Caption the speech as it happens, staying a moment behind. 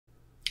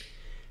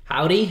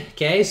Howdy.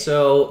 Okay,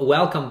 so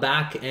welcome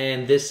back,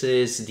 and this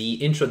is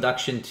the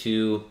introduction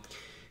to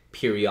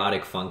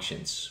periodic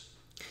functions.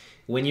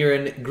 When you're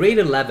in grade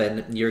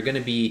 11, you're going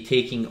to be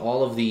taking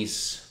all of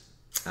these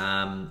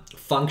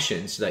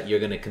functions that you're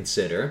going to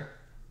consider.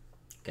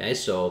 Okay,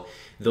 so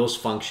those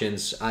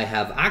functions, I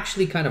have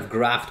actually kind of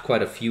graphed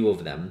quite a few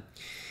of them.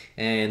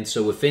 And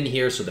so within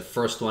here, so the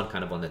first one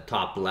kind of on the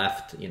top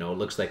left,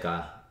 looks like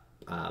a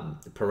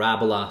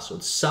parabola. So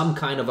it's some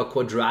kind of a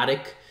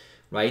quadratic,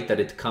 right, that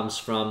it comes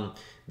from.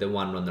 The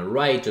one on the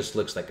right just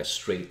looks like a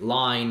straight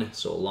line.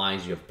 So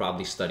lines you've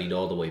probably studied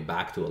all the way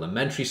back to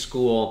elementary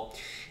school.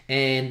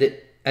 And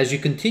as you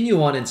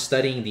continue on in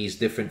studying these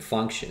different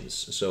functions,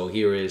 so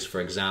here is, for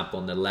example,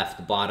 on the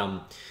left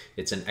bottom,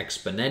 it's an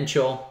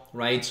exponential,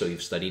 right? So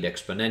you've studied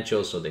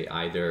exponential, so they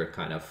either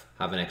kind of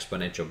have an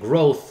exponential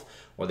growth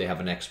or they have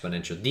an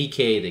exponential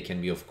decay. They can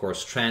be, of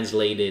course,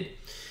 translated.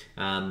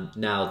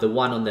 Now, the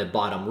one on the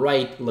bottom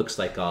right looks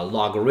like a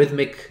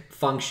logarithmic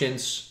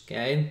functions,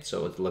 okay?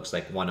 So it looks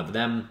like one of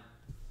them.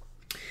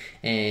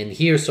 And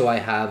here, so I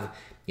have,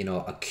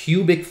 a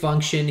cubic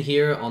function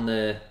here on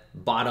the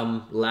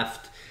bottom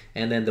left.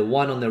 And then the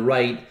one on the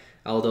right,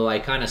 although I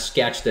kind of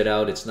sketched it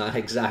out, it's not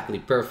exactly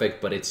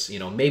perfect, but it's,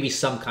 maybe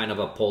some kind of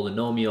a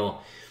polynomial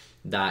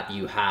that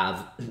you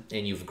have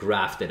and you've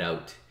graphed it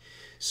out.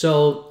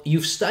 So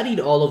you've studied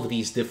all of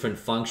these different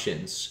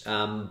functions,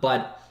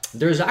 but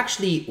there's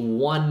actually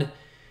one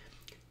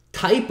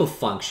type of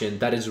function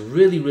that is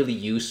really, really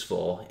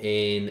useful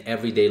in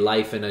everyday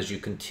life, and as you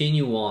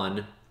continue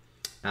on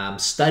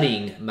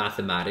studying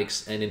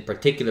mathematics, and in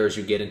particular as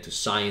you get into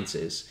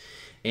sciences,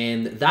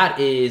 and that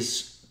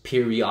is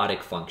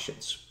periodic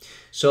functions.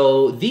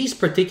 So these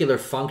particular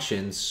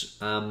functions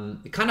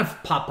kind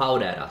of pop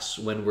out at us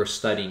when we're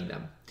studying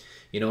them.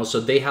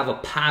 So they have a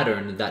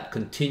pattern that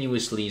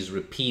continuously is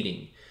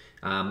repeating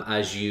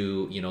as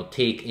you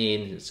take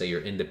in, say,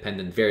 your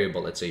independent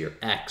variable, let's say your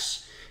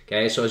x.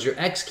 Okay, so as your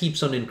x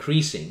keeps on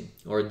increasing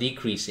or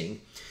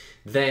decreasing,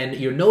 then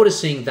you're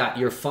noticing that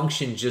your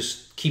function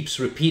just keeps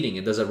repeating.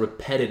 It does a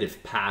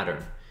repetitive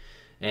pattern,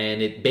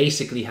 and it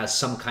basically has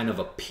some kind of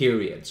a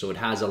period. So it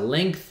has a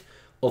length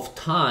of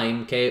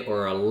time, okay,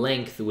 or a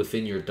length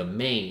within your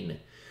domain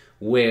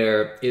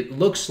where it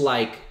looks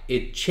like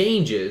it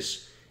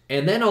changes,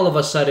 and then all of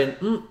a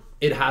sudden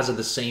it has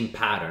the same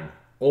pattern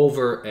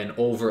over and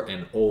over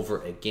and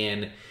over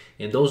again.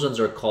 And those ones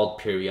are called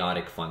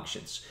periodic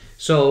functions.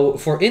 So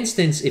for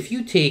instance, if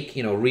you take,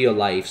 real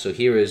life, so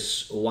here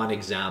is one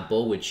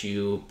example, which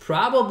you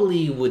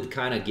probably would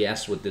kind of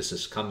guess what this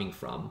is coming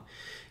from.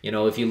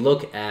 If you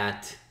look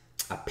at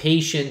a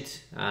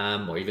patient,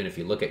 or even if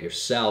you look at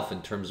yourself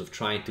in terms of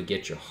trying to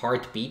get your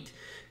heartbeat,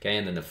 okay,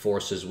 and then the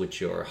forces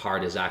which your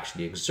heart is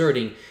actually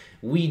exerting,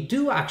 we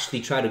do actually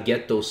try to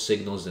get those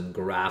signals and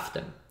graph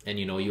them. And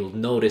you'll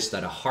notice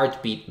that a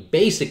heartbeat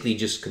basically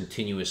just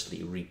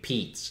continuously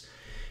repeats.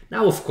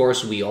 Now, of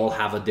course, we all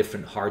have a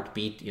different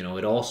heartbeat.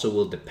 It also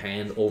will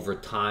depend over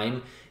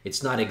time.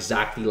 It's not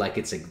exactly like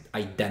it's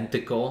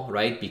identical,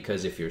 right?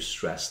 Because if you're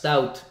stressed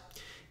out,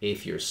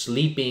 if you're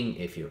sleeping,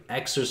 if you're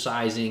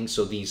exercising,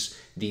 so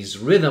these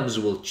rhythms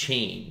will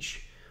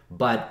change.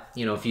 But,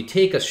 if you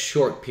take a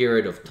short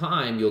period of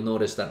time, you'll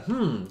notice that,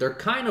 they're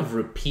kind of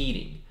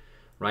repeating,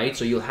 right?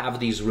 So you'll have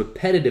these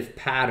repetitive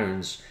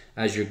patterns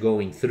as you're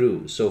going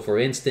through. So for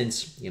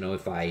instance,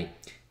 if I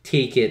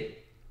take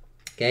it,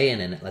 okay,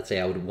 and then let's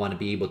say I would want to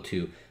be able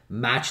to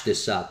match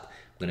this up.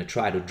 I'm going to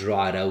try to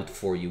draw it out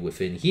for you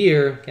within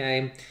here,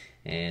 okay?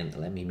 And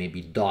let me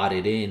maybe dot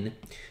it in.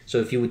 So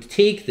if you would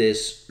take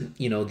this,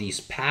 these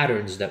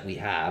patterns that we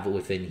have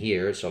within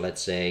here, so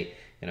let's say,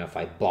 if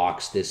I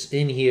box this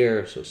in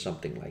here, so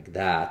something like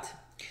that.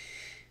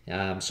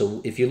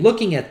 So if you're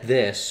looking at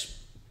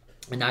this,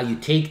 and now you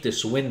take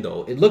this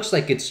window, it looks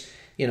like it's,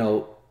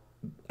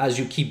 as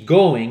you keep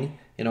going,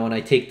 and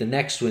I take the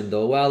next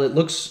window, well, it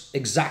looks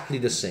exactly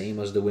the same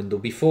as the window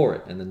before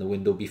it, and then the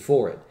window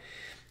before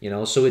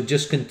it. So it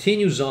just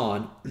continues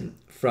on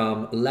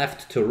from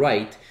left to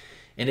right,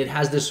 and it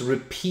has this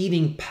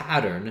repeating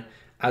pattern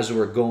as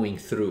we're going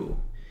through.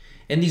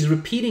 And these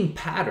repeating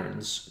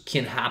patterns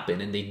can happen,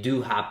 and they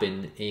do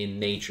happen in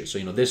nature. So,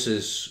 this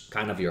is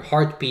kind of your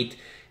heartbeat,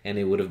 and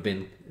it would have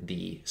been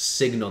the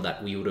signal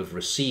that we would have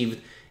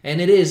received, and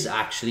it is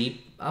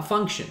actually a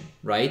function,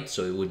 right?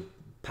 So it would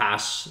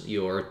pass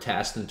your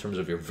test in terms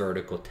of your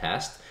vertical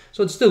test.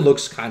 So it still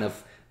looks kind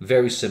of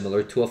very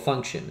similar to a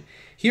function.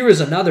 Here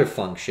is another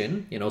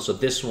function, so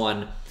this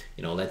one,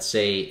 let's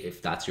say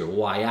if that's your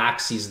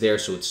y-axis there,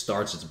 so it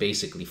starts, it's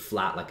basically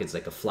flat, like it's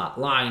like a flat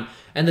line,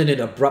 and then it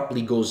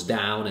abruptly goes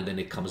down, and then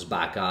it comes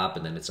back up,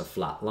 and then it's a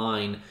flat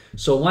line.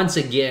 So once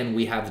again,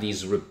 we have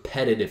these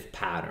repetitive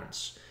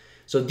patterns.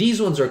 So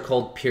these ones are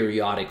called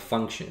periodic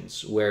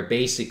functions, where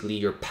basically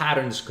your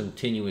patterns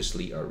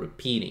continuously are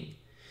repeating.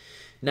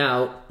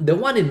 Now, the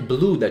one in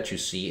blue that you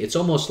see, it's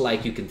almost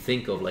like you can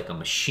think of like a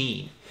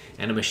machine.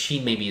 And a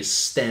machine maybe is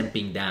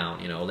stamping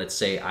down, let's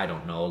say, I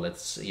don't know,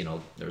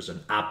 there's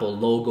an Apple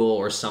logo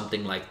or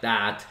something like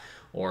that.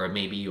 Or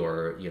maybe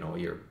you're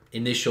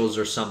initials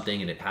or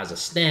something and it has a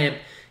stamp,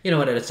 you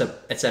know, and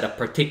it's at a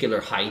particular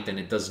height and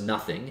it does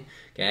nothing,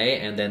 okay?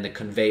 And then the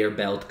conveyor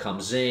belt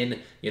comes in,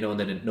 you know, and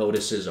then it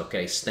notices,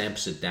 okay,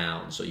 stamps it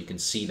down. So you can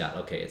see that,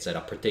 okay, it's at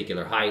a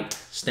particular height,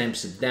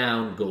 stamps it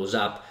down, goes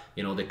up,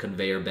 you know, the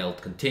conveyor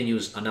belt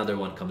continues, another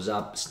one comes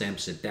up,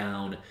 stamps it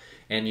down.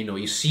 And, you know,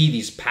 you see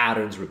these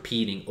patterns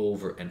repeating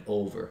over and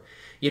over.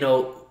 You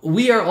know,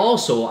 we are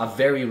also a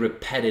very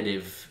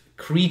repetitive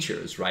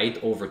creatures, right,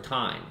 over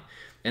time.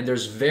 And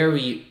there's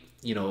very,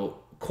 you know,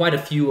 quite a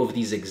few of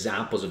these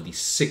examples of these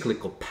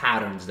cyclical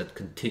patterns that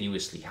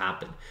continuously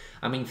happen.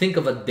 I mean, think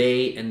of a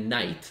day and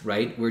night,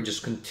 right? We're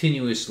just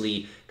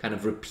continuously kind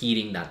of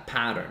repeating that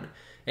pattern.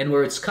 And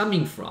where it's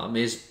coming from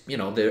is, you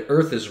know, the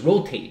Earth is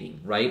rotating,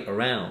 right,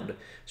 around.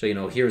 So, you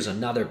know, here's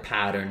another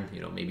pattern,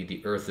 you know, maybe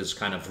the Earth is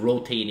kind of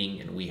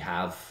rotating and we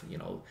have, you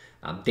know,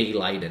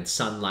 daylight and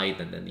sunlight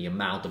and then the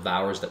amount of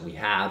hours that we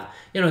have,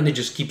 you know, and it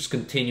just keeps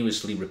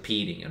continuously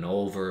repeating and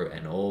over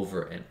and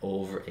over and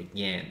over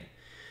again.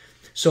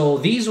 So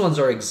these ones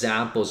are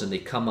examples and they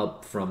come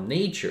up from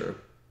nature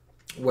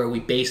where we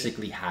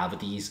basically have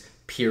these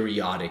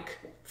periodic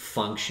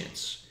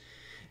functions.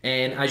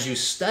 And as you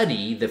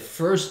study the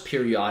first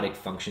periodic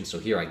function, so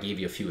here I gave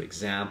you a few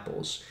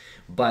examples,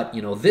 but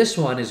you know, this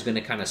one is going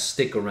to kind of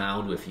stick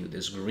around with you,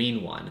 this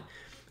green one,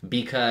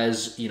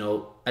 because, you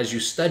know, as you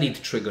studied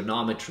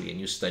trigonometry and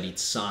you studied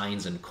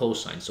sines and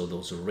cosines, so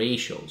those are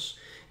ratios.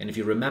 And if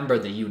you remember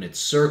the unit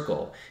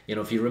circle, you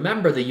know, if you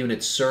remember the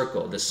unit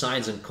circle, the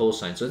sines and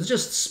cosines, so it's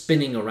just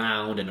spinning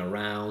around and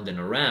around and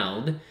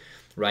around,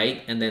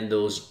 right? And then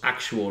those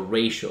actual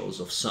ratios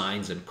of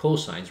sines and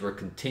cosines were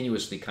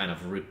continuously kind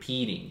of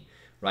repeating,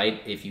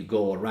 right? If you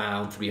go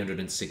around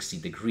 360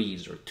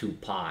 degrees or 2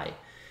 pi.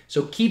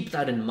 So keep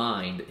that in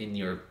mind in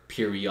your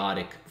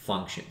periodic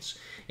functions.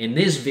 In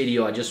this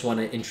video, I just want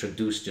to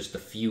introduce just a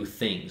few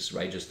things,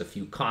 right? Just a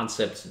few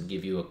concepts and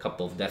give you a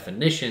couple of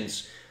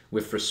definitions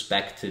with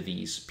respect to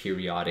these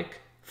periodic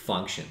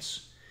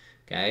functions.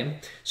 Okay,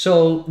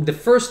 so the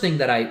first thing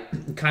that I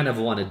kind of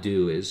want to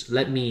do is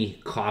let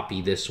me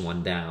copy this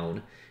one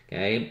down,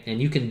 okay?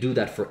 And you can do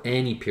that for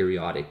any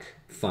periodic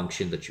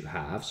function that you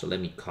have. So let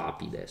me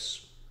copy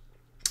this.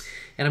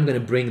 And I'm going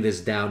to bring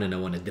this down and I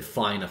want to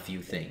define a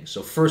few things.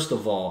 So first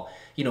of all,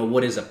 you know,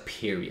 what is a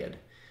period,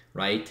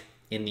 right?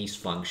 In these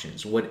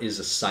functions, what is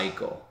a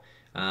cycle?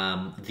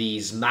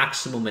 These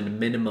maximum and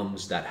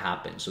minimums that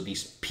happen. So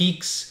these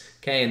peaks,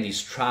 okay, and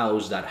these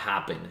troughs that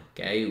happen,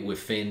 okay,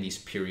 within these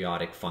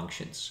periodic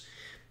functions.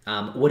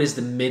 What is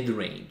the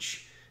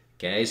mid-range?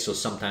 Okay, so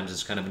sometimes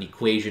it's kind of an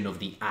equation of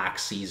the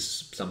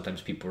axes.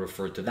 Sometimes people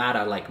refer to that.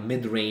 I like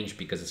mid-range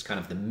because it's kind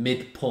of the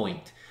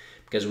midpoint.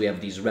 Because we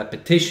have these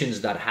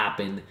repetitions that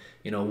happen,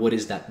 you know, what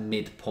is that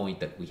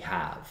midpoint that we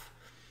have?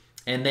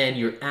 And then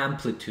your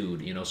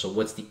amplitude, you know, so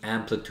what's the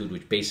amplitude,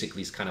 which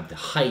basically is kind of the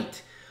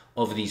height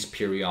of these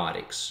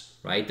periodics,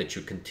 right, that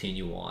you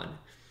continue on.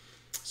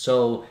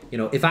 So, you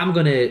know, if I'm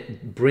going to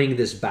bring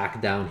this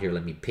back down here,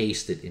 let me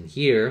paste it in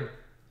here.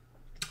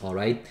 All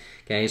right.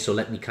 Okay. So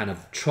let me kind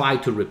of try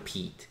to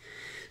repeat.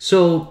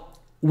 So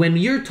when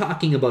you're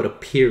talking about a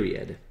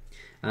period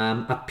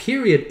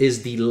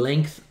is the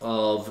length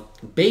of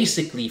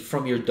basically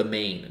from your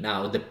domain.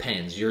 Now it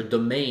depends. Your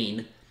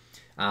domain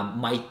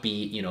might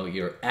be, you know,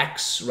 your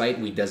X, right?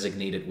 We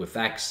designate it with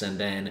X, and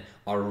then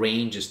our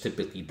range is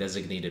typically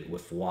designated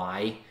with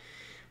Y.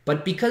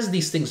 But because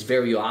these things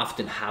very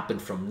often happen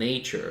from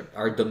nature,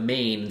 our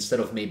domain, instead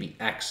of maybe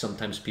X,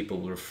 sometimes people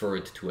will refer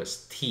it to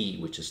as T,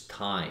 which is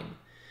time,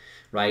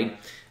 right?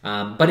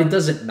 But it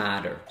doesn't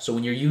matter. So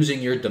when you're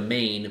using your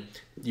domain,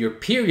 your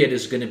period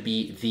is going to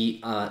be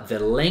the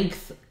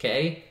length,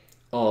 okay,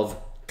 of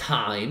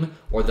time,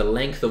 or the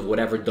length of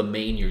whatever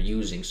domain you're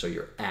using, so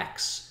your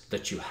X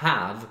that you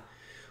have,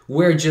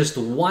 where just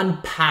one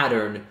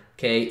pattern,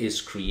 okay, is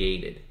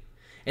created.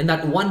 And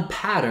that one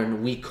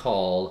pattern we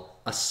call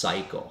a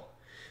cycle.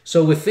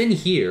 So within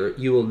here,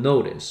 you will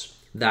notice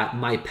that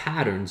my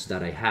patterns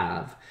that I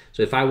have,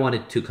 so if I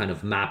wanted to kind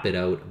of map it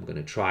out, I'm going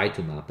to try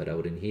to map it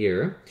out in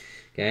here.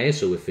 Okay,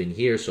 so within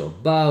here, so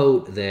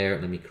about there,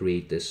 let me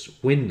create this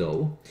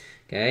window.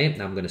 Okay,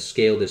 now I'm going to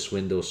scale this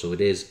window so it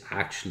is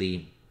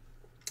actually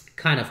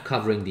kind of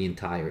covering the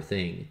entire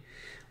thing.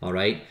 All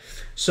right,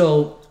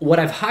 so what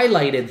I've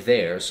highlighted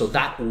there, so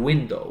that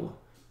window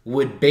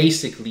would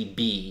basically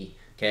be,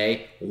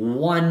 okay,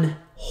 one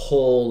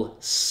whole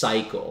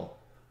cycle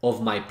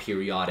of my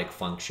periodic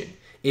function.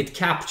 It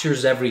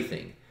captures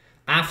everything.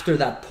 After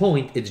that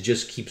point, it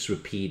just keeps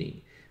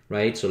repeating,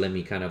 right? So let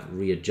me kind of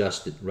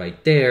readjust it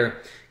right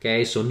there.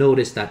 Okay, so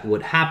notice that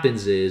what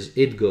happens is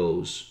it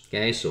goes,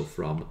 okay, so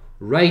from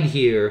right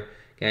here,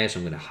 okay, so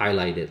I'm going to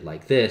highlight it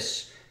like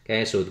this.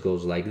 Okay, so it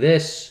goes like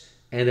this,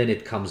 and then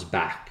it comes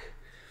back.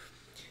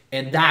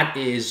 And that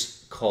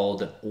is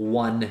called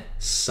one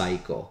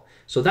cycle.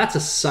 So that's a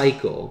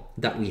cycle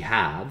that we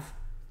have.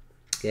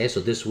 Okay,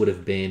 so this would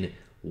have been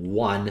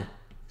one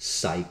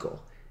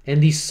cycle.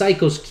 And these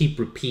cycles keep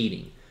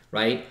repeating,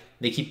 right?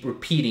 They keep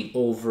repeating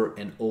over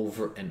and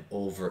over and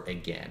over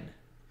again.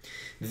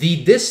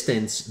 The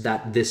distance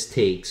that this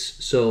takes,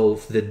 so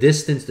the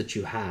distance that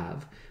you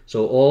have,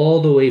 so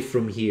all the way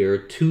from here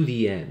to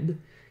the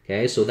end,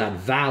 okay, so that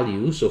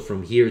value, so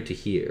from here to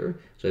here,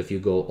 so if you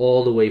go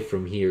all the way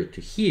from here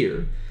to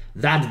here,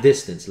 that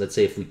distance, let's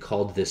say if we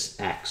called this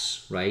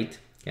x, right,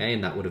 okay,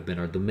 and that would have been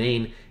our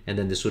domain, and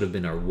then this would have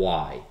been our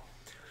y.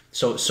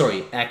 So,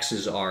 sorry, x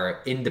is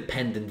our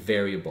independent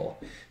variable.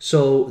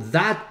 So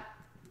that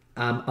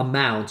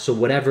amount, so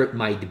whatever it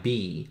might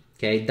be,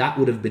 okay, that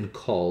would have been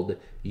called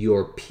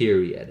your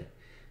period.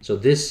 So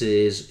this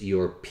is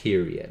your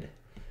period.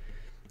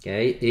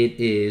 Okay, it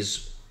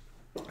is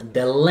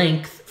the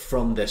length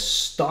from the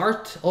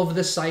start of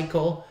the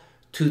cycle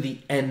to the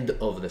end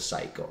of the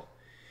cycle.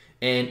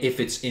 And if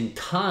it's in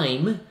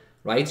time,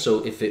 right,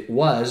 so if it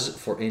was,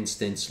 for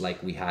instance,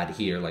 like we had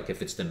here, like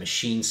if it's the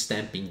machine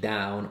stamping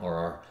down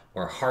or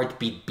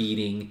heartbeat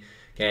beating,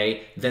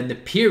 okay, then the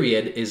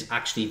period is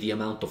actually the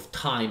amount of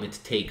time it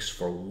takes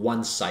for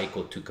one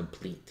cycle to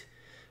complete.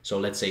 So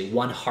let's say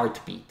one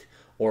heartbeat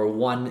or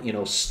one, you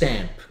know,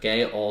 stamp,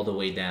 okay, all the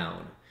way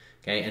down,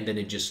 okay, and then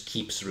it just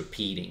keeps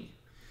repeating.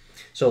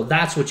 So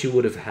that's what you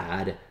would have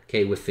had,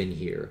 okay, within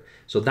here.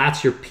 So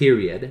that's your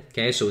period,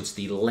 okay, so it's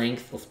the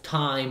length of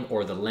time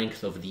or the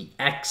length of the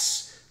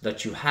x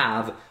that you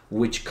have,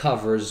 which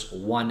covers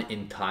one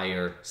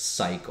entire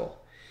cycle.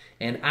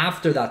 And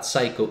after that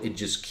cycle, it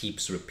just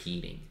keeps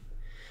repeating.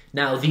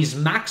 Now, these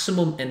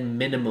maximum and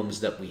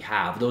minimums that we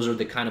have, those are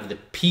the kind of the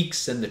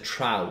peaks and the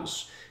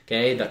troughs,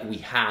 okay, that we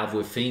have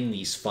within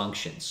these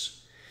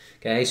functions.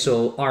 Okay,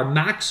 so our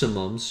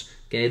maximums,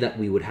 okay, that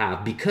we would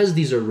have, because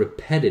these are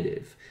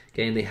repetitive,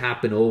 okay, and they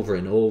happen over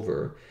and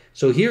over.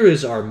 So here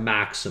is our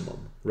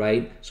maximum,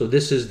 right? So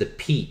this is the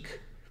peak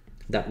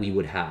that we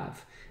would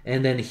have.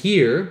 And then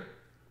here,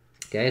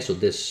 okay, so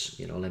this,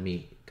 you know, let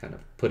me kind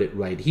of put it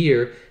right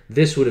here.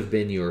 This would have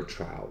been your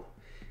trough.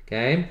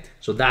 Okay,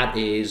 so that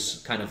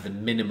is kind of the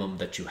minimum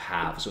that you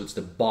have. So it's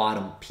the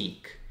bottom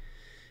peak.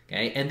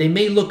 Okay, and they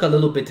may look a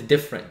little bit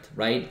different,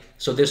 right?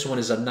 So this one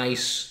is a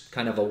nice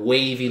kind of a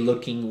wavy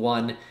looking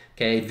one.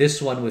 Okay,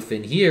 this one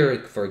within here,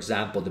 for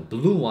example, the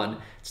blue one,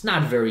 it's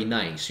not very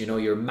nice. You know,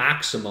 your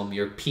maximum,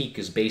 your peak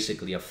is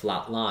basically a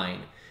flat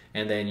line.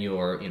 And then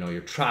your, you know,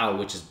 your trough,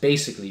 which is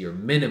basically your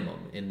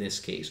minimum in this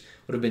case,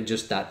 would have been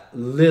just that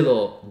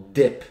little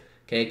dip,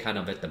 okay, kind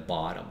of at the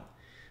bottom,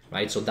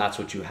 right? So that's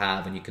what you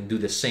have. And you can do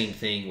the same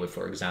thing with,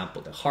 for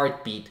example, the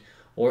heartbeat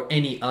or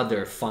any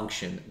other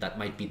function that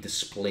might be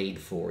displayed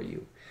for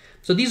you.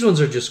 So these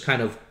ones are just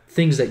kind of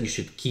things that you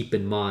should keep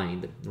in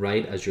mind,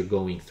 right, as you're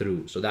going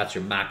through. So that's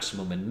your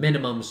maximum and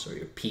minimums, or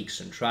your peaks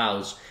and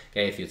troughs,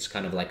 okay, if it's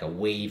kind of like a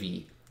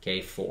wavy,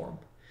 okay, form.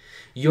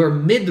 Your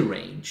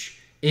mid-range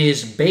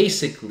is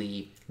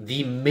basically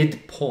the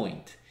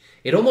midpoint.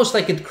 It almost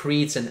like it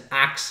creates an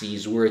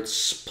axis where it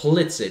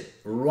splits it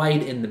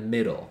right in the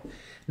middle.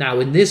 Now,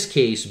 in this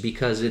case,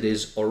 because it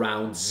is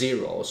around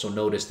 0, so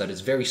notice that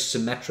it's very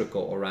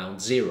symmetrical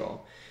around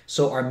 0.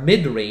 So our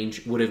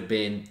mid-range would have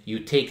been, you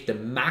take the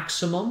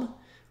maximum,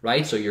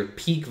 right? So your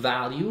peak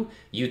value,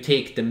 you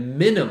take the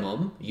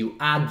minimum, you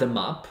add them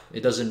up.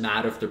 It doesn't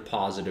matter if they're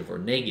positive or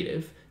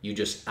negative. You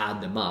just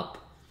add them up.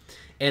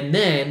 And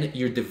then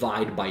you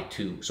divide by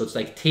 2. So it's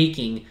like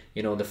taking,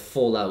 you know, the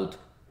full out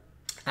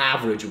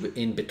average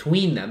in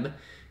between them,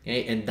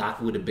 okay? And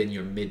that would have been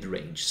your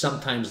mid-range.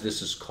 Sometimes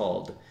this is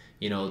called,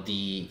 you know,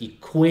 the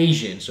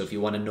equation. So if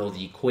you want to know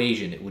the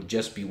equation, it would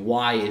just be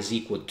y is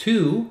equal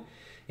to,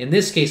 in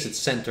this case, it's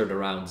centered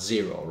around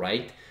 0,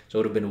 right? So it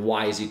would have been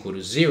y is equal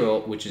to 0,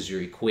 which is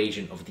your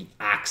equation of the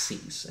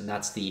axes. And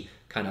that's the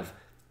kind of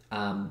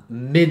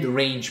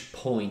mid-range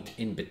point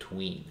in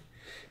between.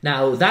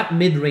 Now, that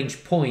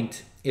mid-range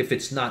point, if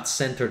it's not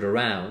centered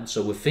around,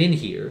 so within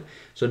here,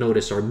 so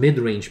notice our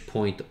mid-range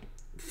point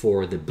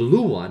for the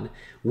blue one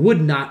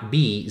would not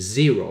be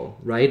 0,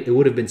 right? It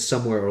would have been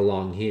somewhere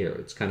along here.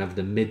 It's kind of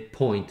the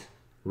midpoint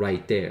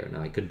right there.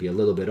 Now, it could be a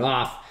little bit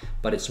off,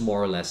 but it's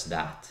more or less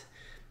that.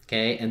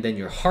 Okay, and then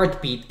your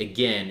heartbeat,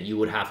 again, you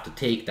would have to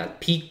take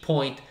that peak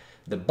point,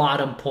 the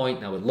bottom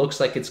point. Now, it looks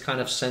like it's kind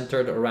of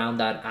centered around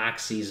that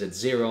axis at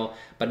 0,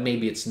 but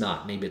maybe it's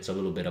not. Maybe it's a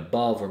little bit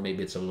above, or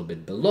maybe it's a little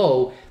bit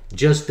below,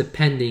 just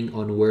depending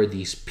on where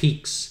these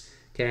peaks,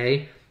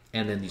 okay,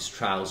 and then these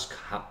troughs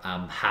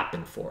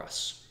happen for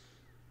us.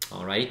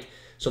 All right,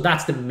 so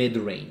that's the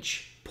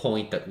mid-range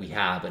point that we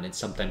have, and it's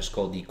sometimes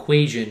called the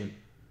equation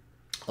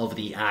of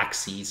the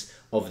axes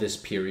of this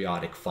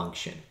periodic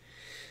function.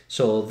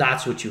 So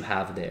that's what you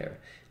have there.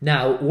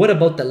 Now, what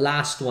about the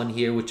last one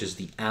here, which is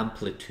the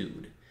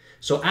amplitude?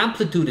 So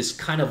amplitude is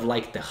kind of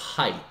like the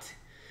height,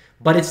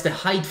 but it's the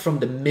height from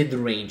the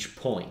mid-range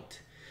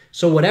point.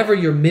 So whatever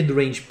your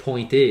mid-range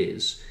point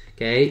is,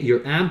 okay,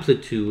 your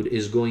amplitude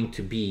is going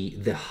to be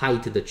the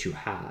height that you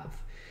have.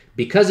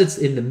 Because it's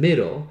in the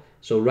middle,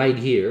 so right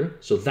here,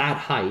 so that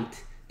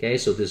height, okay,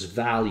 so this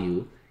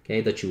value, okay,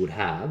 that you would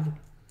have,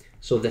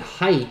 so the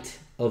height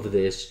of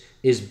this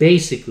is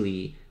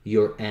basically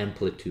your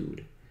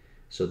amplitude.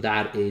 So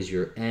that is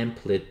your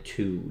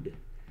amplitude.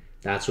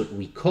 That's what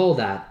we call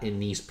that in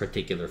these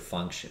particular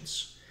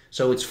functions.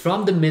 So it's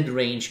from the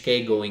mid-range,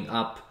 okay, going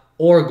up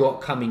or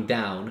coming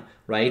down,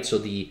 right? So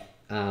the,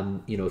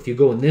 you know, if you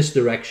go in this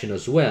direction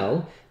as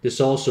well,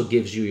 this also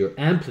gives you your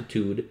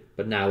amplitude,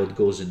 but now it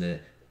goes in the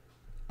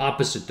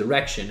opposite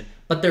direction,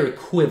 but they're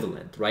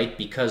equivalent, right?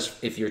 Because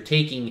if you're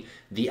taking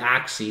the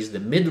axes, the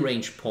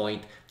mid-range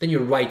point, then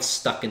you're right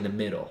stuck in the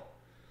middle,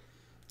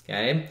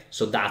 okay?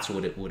 So that's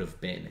what it would have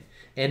been.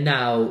 And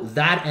now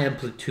that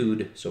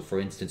amplitude, so for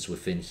instance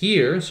within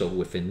here, so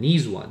within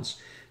these ones,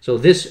 so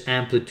this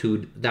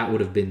amplitude, that would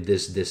have been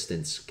this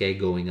distance, okay,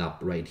 going up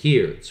right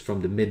here. It's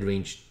from the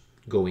mid-range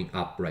going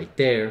up right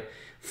there.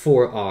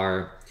 For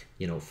our,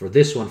 you know, for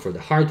this one, for the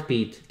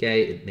heartbeat,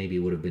 okay, it maybe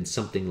would have been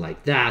something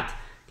like that,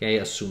 okay,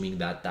 assuming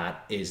that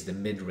that is the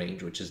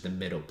mid-range, which is the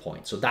middle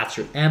point. So that's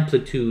your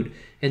amplitude,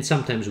 and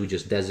sometimes we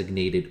just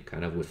designate it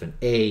kind of with an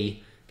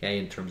A, okay,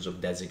 in terms of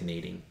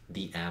designating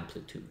the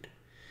amplitude.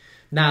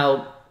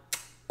 Now,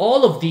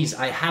 all of these,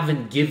 I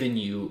haven't given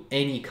you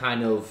any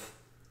kind of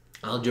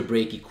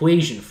algebraic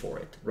equation for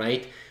it,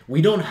 right?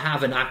 We don't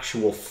have an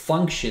actual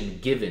function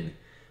given.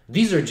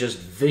 These are just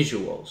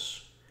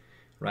visuals,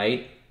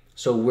 right?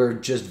 So we're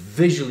just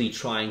visually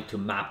trying to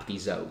map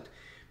these out.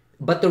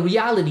 But the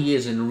reality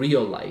is, in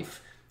real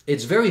life,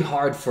 it's very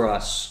hard for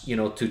us, you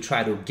know, to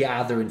try to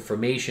gather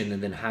information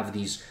and then have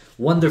these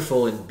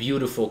wonderful and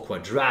beautiful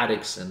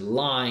quadratics and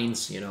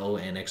lines, you know,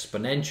 and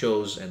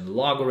exponentials and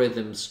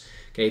logarithms,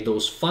 okay,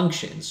 those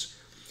functions.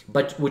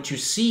 But what you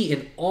see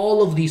in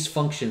all of these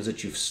functions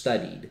that you've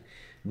studied,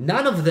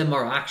 none of them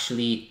are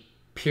actually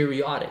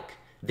periodic.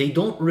 They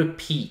don't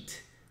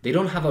repeat. They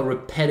don't have a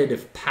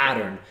repetitive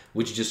pattern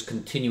which just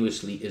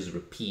continuously is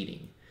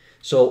repeating.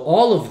 So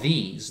all of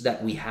these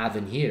that we have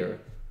in here,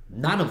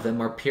 none of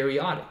them are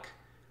periodic.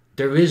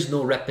 There is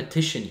no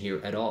repetition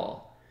here at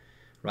all,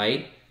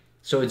 right?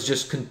 So it's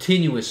just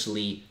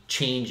continuously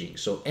changing.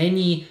 So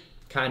any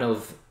kind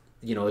of,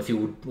 you know, if you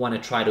would want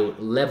to try to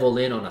level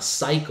in on a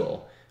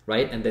cycle,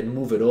 right, and then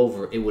move it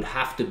over, it would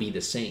have to be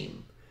the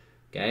same,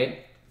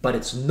 okay? But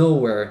it's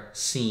nowhere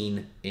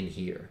seen in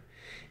here.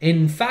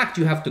 In fact,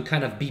 you have to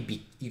kind of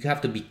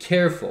be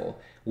careful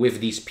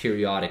with these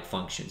periodic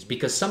functions,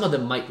 because some of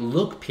them might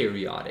look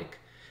periodic,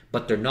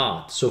 but they're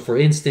not. So for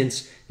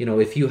instance, you know,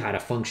 if you had a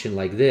function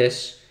like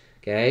this,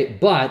 okay,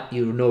 but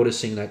you're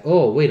noticing like,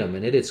 oh, wait a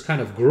minute, it's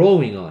kind of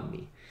growing on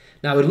me.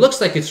 Now it looks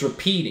like it's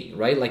repeating,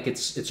 right? Like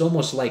it's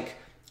almost like,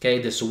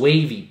 okay, this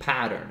wavy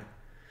pattern.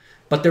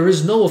 But there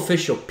is no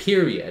official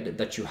period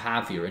that you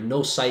have here and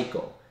no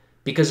cycle.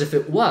 Because if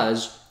it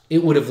was,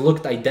 it would have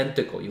looked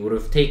identical. You would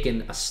have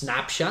taken a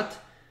snapshot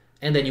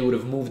and then you would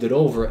have moved it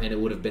over and it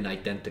would have been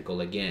identical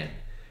again.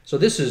 So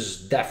this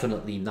is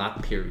definitely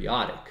not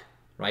periodic,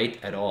 right,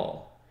 at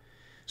all.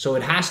 So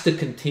it has to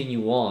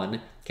continue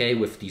on, okay,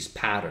 with these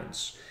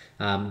patterns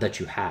that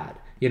you had.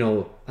 You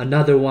know,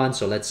 another one,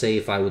 so let's say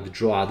if I would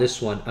draw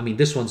this one, I mean,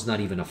 this one's not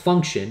even a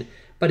function,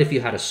 but if you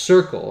had a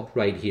circle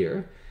right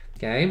here,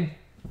 okay,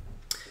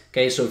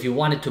 so if you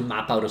wanted to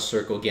map out a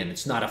circle, again,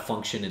 it's not a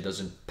function, it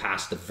doesn't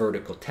pass the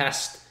vertical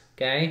test,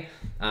 okay?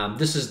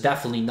 This is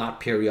definitely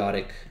not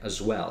periodic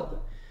as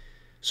well.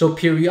 So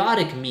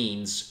periodic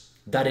means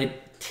that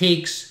it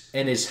takes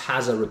and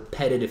has a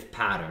repetitive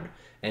pattern,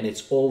 and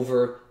it's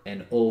over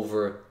and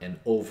over and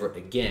over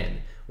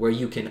again, where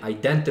you can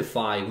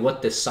identify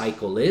what the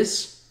cycle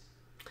is,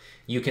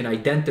 you can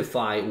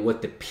identify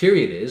what the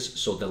period is,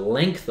 so the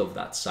length of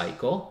that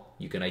cycle,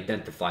 you can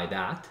identify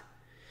that,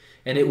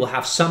 and it will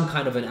have some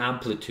kind of an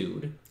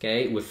amplitude,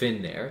 okay,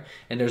 within there,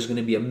 and there's going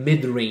to be a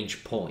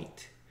mid-range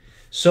point.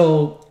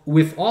 So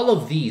with all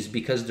of these,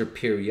 because they're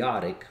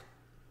periodic,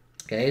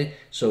 okay,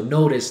 so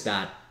notice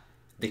that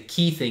the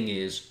key thing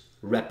is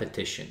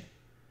repetition.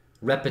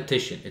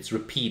 Repetition, it's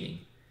repeating.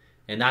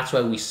 And that's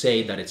why we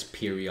say that it's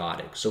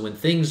periodic. So when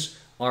things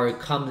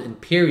come in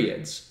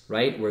periods,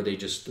 right, where they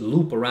just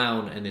loop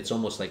around and it's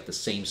almost like the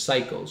same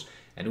cycles,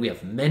 and we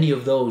have many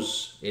of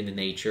those in the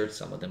nature.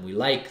 Some of them we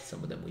like,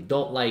 some of them we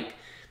don't like,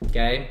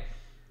 okay?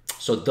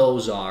 So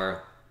those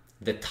are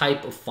the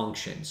type of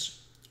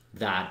functions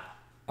that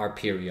are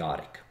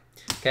periodic,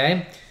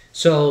 okay?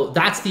 So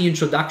that's the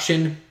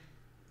introduction,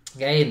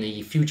 okay? In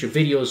the future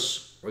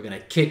videos, we're gonna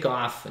kick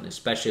off, and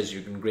especially as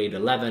you're in grade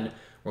 11,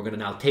 we're gonna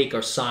now take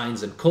our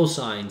sines and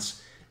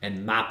cosines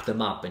and map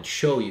them up and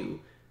show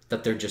you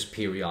that they're just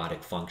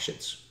periodic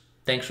functions.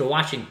 Thanks for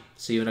watching.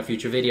 See you in a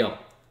future video.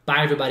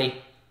 Bye,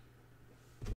 everybody.